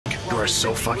are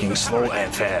so fucking slow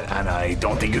and fat, and I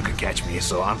don't think you could catch me,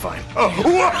 so I'm fine. Oh,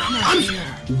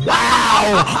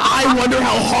 wow! I wonder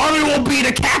how hard it will be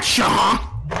to catch you, huh?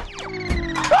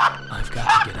 I've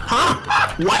got to get out.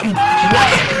 Huh? What?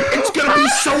 It's gonna be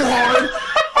so hard!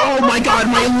 Oh my god,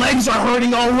 my legs are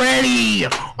hurting already!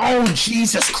 Oh,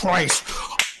 Jesus Christ.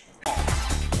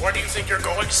 Where do you think you're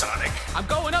going, Sonic? I'm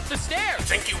going up the stairs! You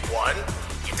think you won?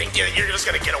 You think you're just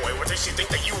gonna get away with this? You think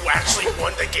that you actually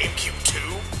won the GameCube 2?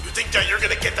 You think that you're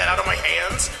gonna get that out of my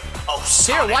hands? Oh,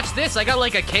 Sonic. Here, watch this. I got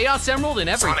like a Chaos Emerald and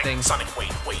everything. Sonic,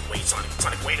 wait,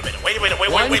 Sonic, wait a minute, wait a minute.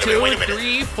 1, 2,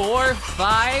 3, 4,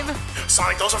 5.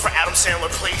 Sonic, those are for Adam Sandler,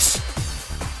 please.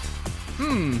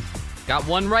 Got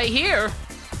one right here.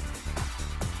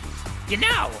 You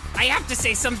know, I have to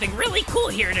say something really cool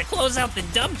here to close out the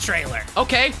dub trailer.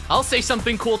 Okay, I'll say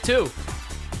something cool too.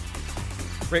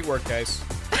 Great work, guys.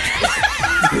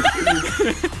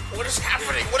 What is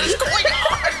happening? What is going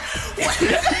on? What?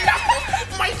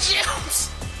 My gems!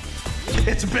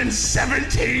 It's been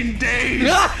 17 days!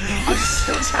 I'm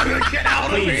still trying to get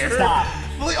out of here! Stop.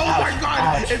 Oh my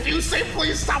god! If you say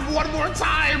please stop one more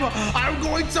time, I'm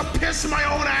going to piss my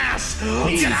own ass!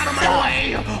 Get out of my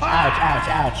way!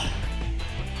 Ouch.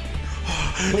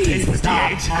 Please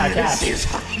stop. It seems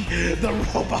like the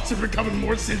robots are becoming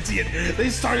more sentient. They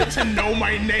started to know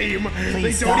my name.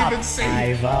 Please they don't stop, even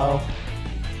say. Ivo.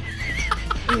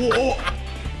 Whoa.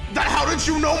 How did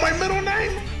you know my middle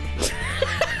name?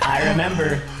 I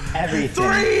remember everything.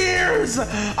 3 years!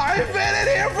 I've been in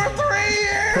here for 3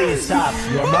 years! Please stop.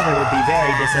 Your mother would be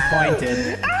very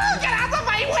disappointed. Oh, get out of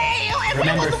my way!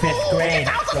 Remember 5th grade,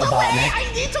 get out of the way! Robotnik. I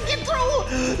need to get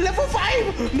through! Level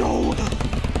 5! No!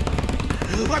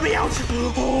 Let me out!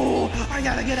 Oh, I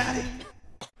gotta get out of here.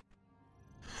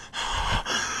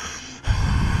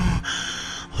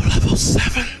 Level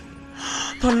 7.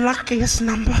 The luckiest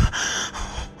number.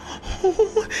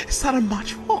 Oh, is that a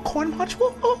module? A coin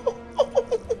module? Oh,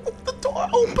 the door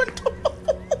opened.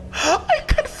 I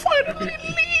can finally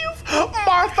leave.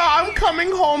 Martha, I'm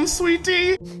coming home,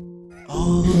 sweetie.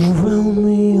 All around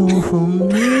me,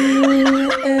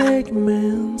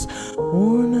 Eggman's,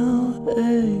 worn out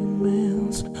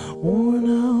Eggman's, worn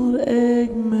out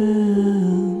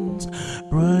Eggman's,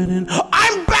 right in.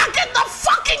 I'm back in the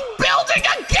fucking building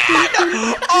again!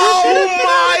 Oh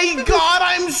my god,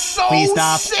 I'm so Please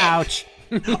stop. sick. Ouch.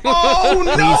 Oh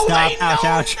no, Please stop. they Ouch, know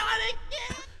ouch. not again.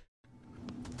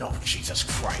 Oh, Jesus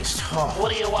Christ. Oh.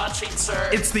 What are you watching, sir?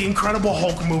 It's the Incredible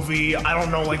Hulk movie. I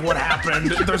don't know, like, what happened.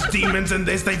 There's demons in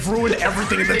this. They've ruined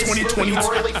everything in the 2020s.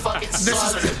 Really fucking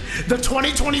sucks. The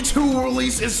 2022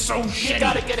 release is so shitty. You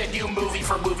gotta get a new movie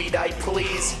for movie night,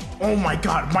 please. Oh my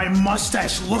god, my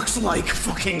mustache looks like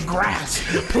fucking grass.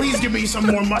 Please give me some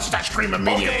more mustache cream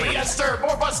immediately. Okay, yes, sir.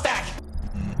 More mustache.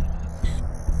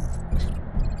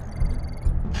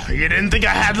 You didn't think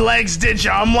I had legs, did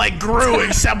ya? I'm like Gru,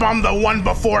 except I'm the one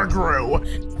before Gru.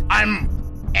 I'm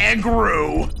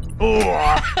Egg-Gru. Ooh,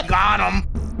 got him.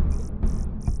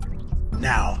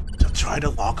 Now, to try to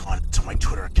log on to my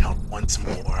Twitter account once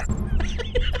more.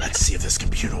 Let's see if this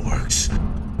computer works.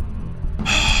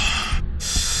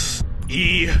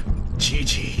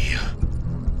 E-G-G.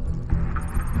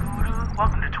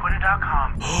 Welcome to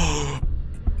Twitter.com.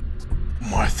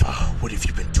 Martha, what have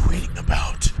you been tweeting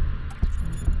about?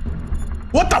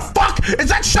 What the fuck? Is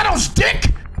that Shadow's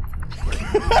dick?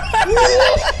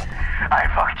 I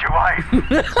fucked your wife.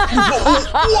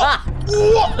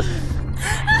 What?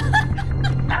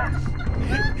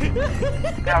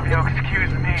 Now, if you'll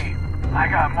excuse me, I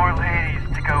got more ladies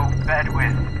to go bed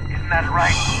with. Isn't that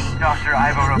right, Dr.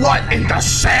 Ivo Robotnik? What in the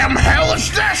Sam hell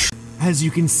is this? As you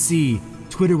can see,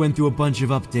 Twitter went through a bunch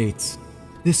of updates.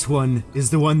 This one is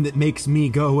the one that makes me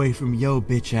go away from yo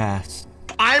bitch ass.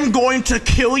 I'm going to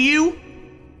kill you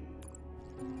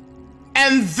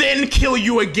and then kill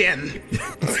you again.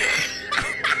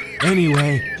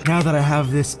 Anyway, now that I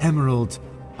have this emerald,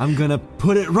 I'm gonna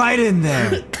put it right in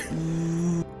there.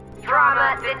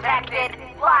 Drama detected.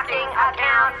 Blocking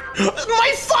account.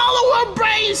 My follower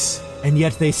base! And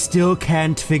yet they still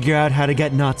can't figure out how to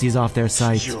get Nazis off their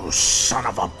site. You son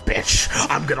of a bitch.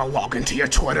 I'm gonna log into your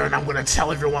Twitter and I'm gonna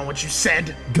tell everyone what you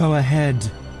said. Go ahead.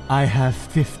 I have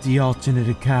 50 alternate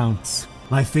accounts.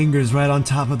 My finger's right on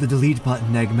top of the delete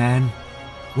button, Eggman.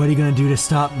 What are you gonna do to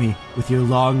stop me with your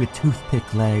long toothpick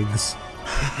legs?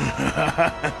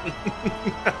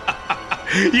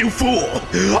 You fool!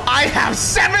 I have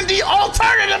 70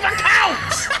 alternative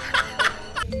accounts!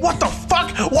 What the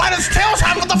fuck? Why does Tails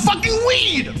have the fucking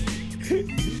weed?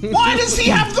 Why does he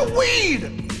have the weed?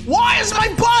 Why is my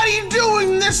body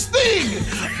doing this thing?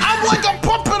 I'm like a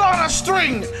puppet on a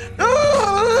string.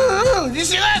 You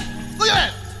see that? Look at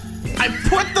that.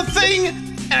 thing,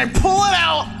 and I pull it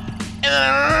out, and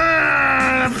then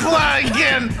I pull it out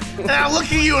again, and I look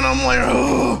at you, and I'm like,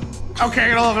 oh. Okay, I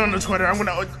gotta log on to Twitter. I'm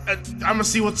gonna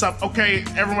see what's up. Okay,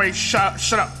 everybody,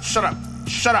 shut up.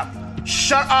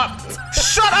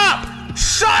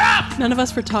 None of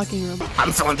us were talking, Robo.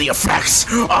 I'm feeling the effects.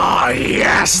 Oh,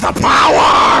 yes, the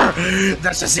power!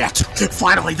 This is it.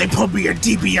 Finally, they put me in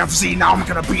DBFZ. Now I'm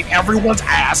gonna beat everyone's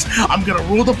ass. I'm gonna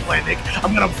rule the planet.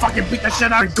 I'm gonna fucking beat the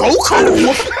shit out of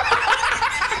Goku!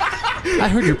 I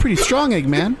heard you're pretty strong,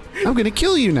 Eggman. I'm gonna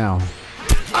kill you now.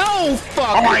 Oh, fuck!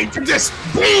 Alright, this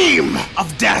beam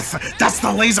of death. That's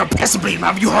the laser piss beam.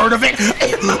 Have you heard of it?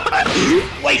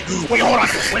 Wait, hold on.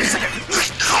 Wait a second.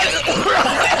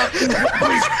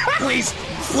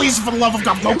 Please, for the love of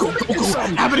God, Goku,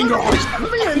 have it in your heart.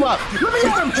 Let me in. Hold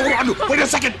on, wait a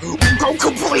second.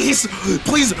 Goku,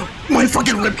 please, my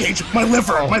fucking ribcage, my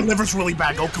liver's really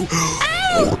bad, Goku.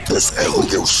 Oh, this L,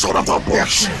 you son of a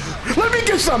bitch. Let me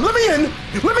get some. Let me in.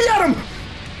 Let me at him.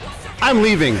 I'm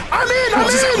leaving. I'm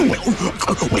in!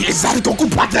 Wait, is that Goku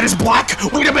Black that is black?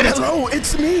 Wait a minute! Hello,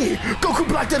 it's me! Goku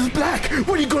Black that is black!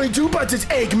 What are you going to do about this,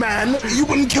 Eggman? You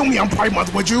wouldn't kill me on Pride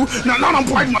Month, would you? No, not on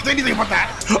Pride Month, anything but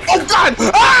that! Oh God!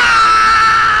 Ah!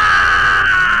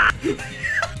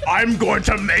 I'm going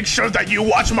to make sure that you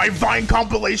watch my Vine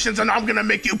compilations, and I'm gonna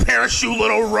make you perish, you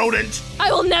little rodent!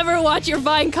 I will never watch your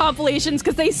Vine compilations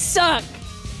because they suck!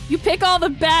 You pick all the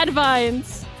bad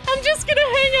Vines! I'm just gonna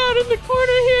hang out in the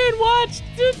corner here and watch.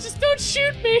 Just don't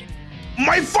shoot me.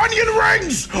 My Funyun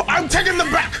rings! I'm taking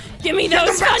them back! Give me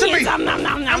those Funyuns!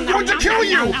 I'm going to kill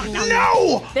you!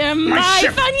 No! They're my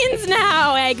Funyuns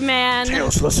now, Eggman!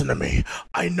 Tails, listen to me.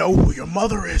 I know who your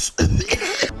mother is.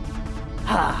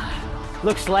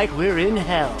 Looks like we're in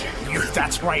hell.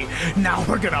 That's right. Now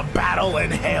we're gonna battle in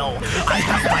hell. I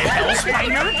have my hell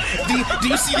spiner. Do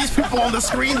you see these people on the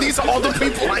screen? These are all the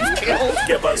people I've killed.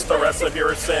 Give us the rest of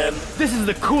your sin. This is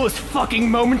the coolest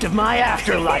fucking moment of my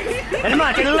afterlife. And I'm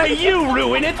not gonna let you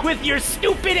ruin it with your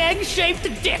stupid egg-shaped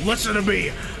dick. Listen to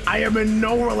me. I am in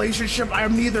no relationship. I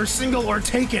am neither single or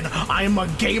taken. I am a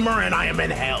gamer and I am in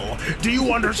hell. Do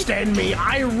you understand me?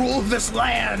 I rule this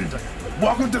land.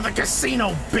 Welcome to the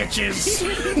casino, bitches!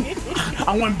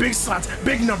 I want big slots,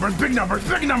 big numbers.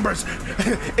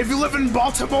 If you live in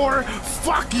Baltimore,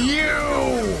 fuck you!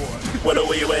 What are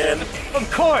we in?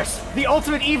 Of course, the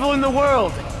ultimate evil in the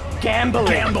world.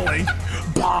 Gambling.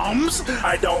 Bombs?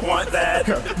 I don't want that.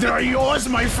 They're yours,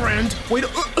 my friend. Wait,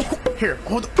 here,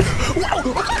 hold on.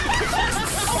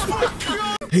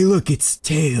 Hey look, it's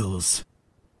Tails.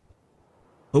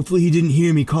 Hopefully he didn't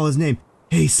hear me call his name.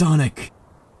 Hey Sonic.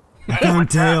 I found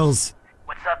Tails.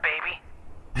 What's up, baby?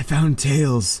 I found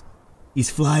Tails. He's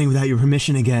flying without your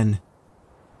permission again.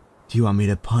 Do you want me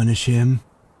to punish him?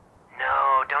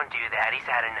 No, don't do that. He's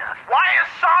had enough. Why is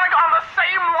Sonic on the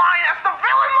same line as the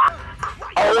villain line?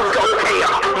 Oh, okay.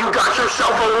 You got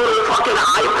yourself a little fucking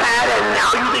iPad and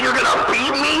now you think you're gonna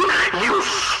beat me? You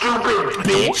stupid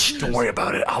bitch. Don't worry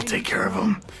about it. I'll take care of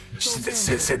him.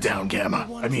 Sit down, Gamma.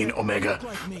 I mean, Omega.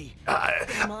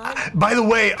 By the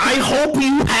way, I hope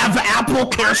you have Apple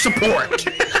Care support.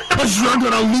 Because you're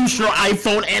gonna lose your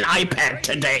iPhone and iPad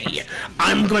today.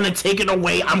 I'm gonna take it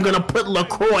away. I'm gonna put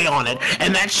LaCroix on it.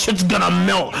 And that shit's gonna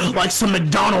melt like some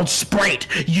McDonald's Sprite,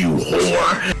 you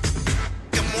whore.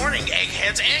 Good morning,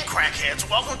 eggheads and crackheads.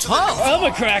 Welcome to the I'm a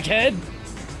crackhead.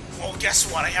 Well,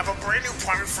 guess what? I have a brand new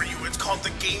product for you. It's called the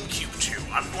GameCube 2.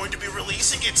 I'm going to be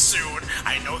releasing it soon.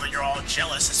 I know that you're all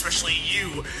jealous, especially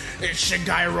you,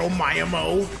 Shigeru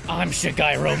Miyamoto. I'm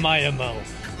Shigeru Miyamoto.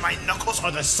 My knuckles are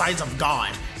the size of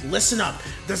God. Listen up.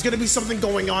 There's going to be something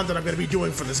going on that I'm going to be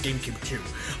doing for this GameCube 2.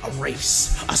 A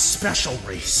race. A special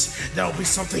race. There'll be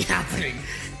something happening.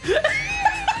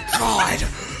 God.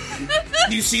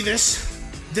 Do you see this?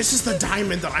 This is the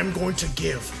diamond that I'm going to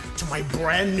give to my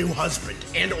brand new husband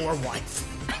and or wife.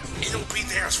 It'll be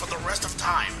theirs for the rest of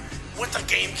time with the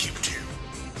GameCube 2.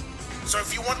 So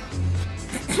if you want...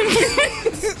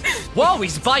 Whoa,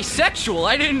 he's bisexual.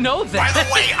 I didn't know that. By the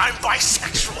way, I'm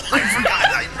bisexual.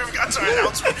 I forgot to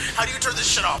announce it. How do you turn this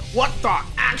shit off? What the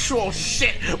actual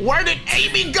shit? Where did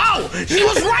Amy go? She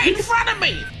was right in front of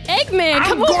me! Eggman,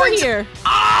 come over here!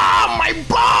 Ah, my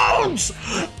bones!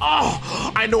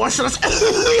 Oh, I know I should have...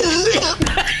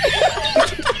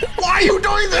 Why are you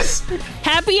doing this?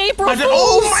 Happy April Fools!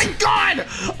 Oh my God!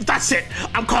 That's it.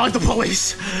 I'm calling the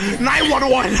police.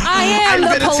 911. I am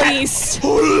the police.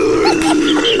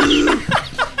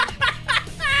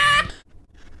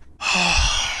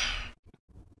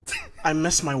 I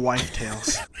miss my wife,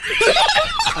 Tails.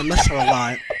 I miss her a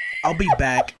lot. I'll be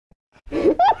back.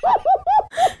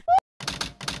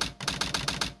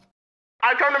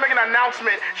 I come to make an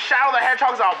announcement. Shadow the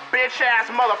Hedgehog's a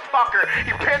bitch-ass motherfucker. He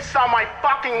pissed on my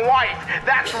fucking wife.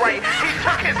 That's right. He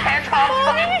took his hedgehog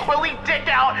fucking quilly dick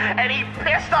out and he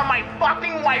pissed on my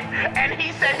fucking wife and he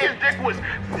said his dick was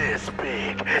this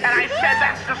big. And I said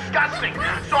that's disgusting.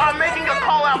 So I'm making a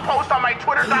call-out post on my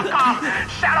Twitter.com.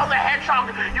 Shadow the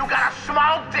Hedgehog, you got a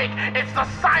small dick. It's the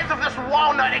size of this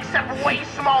walnut except way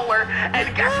smaller.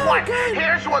 And guess what?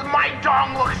 Here's what my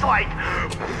dong looks like.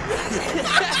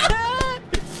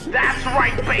 That's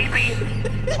right, baby.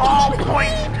 All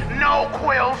points, no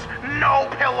quills, no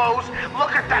pillows.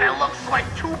 Look at that, it looks like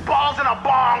 2 balls in a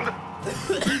bong.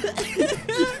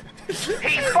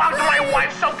 He fucked my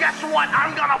wife, so guess what?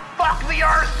 I'm gonna fuck the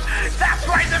earth. That's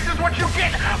right, this is what you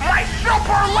get. My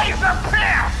super laser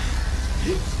piss.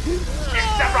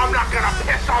 Except I'm not gonna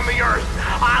piss on the earth.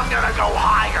 I'm gonna go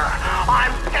higher.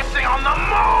 I'm pissing on the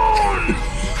moon.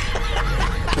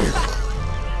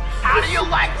 How do you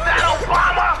like that,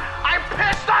 Obama? I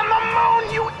pissed on the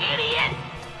moon, you idiot!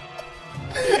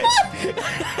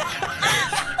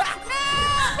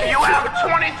 You have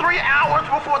 23 hours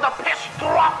before the piss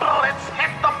droplets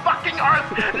hit the fucking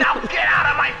earth. Now get out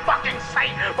of my fucking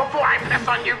sight before I piss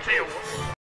on you too.